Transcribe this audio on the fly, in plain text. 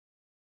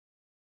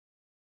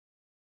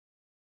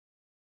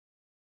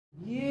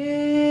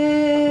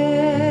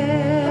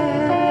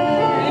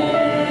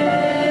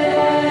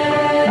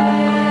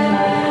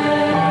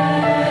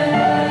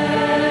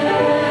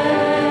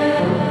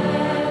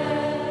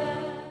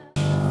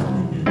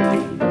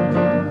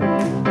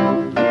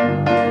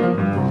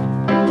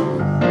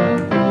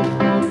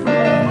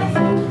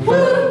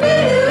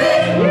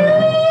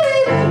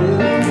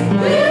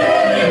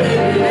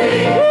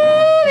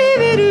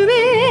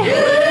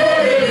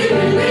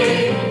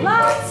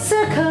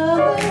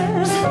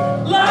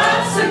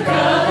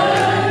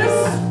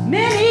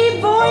Many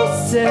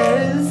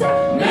voices,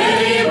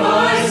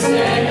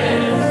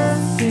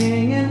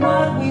 singing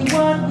what we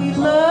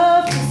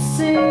love to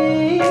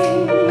sing,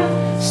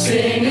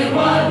 singing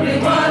what we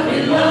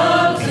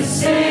love to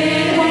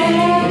sing, what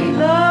we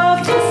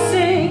love to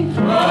sing,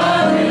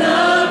 what we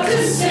love to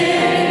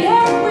sing,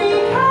 what we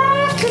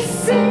have to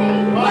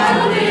sing, what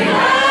we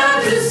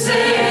have to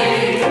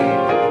sing.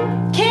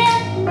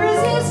 Can't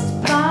resist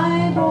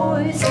my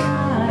voice,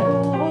 my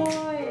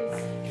voice.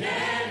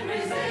 Can't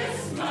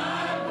resist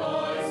my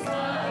voice,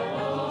 my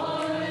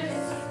voice.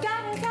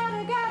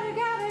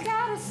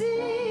 Gotta sing.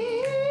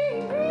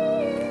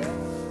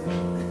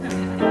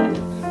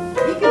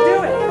 You can do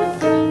it.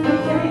 You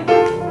can.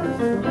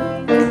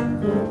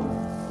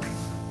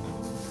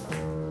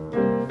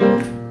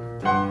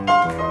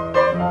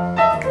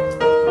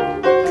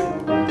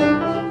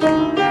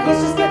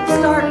 He's just getting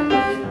started.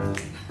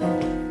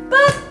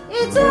 But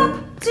it's up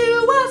to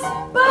us.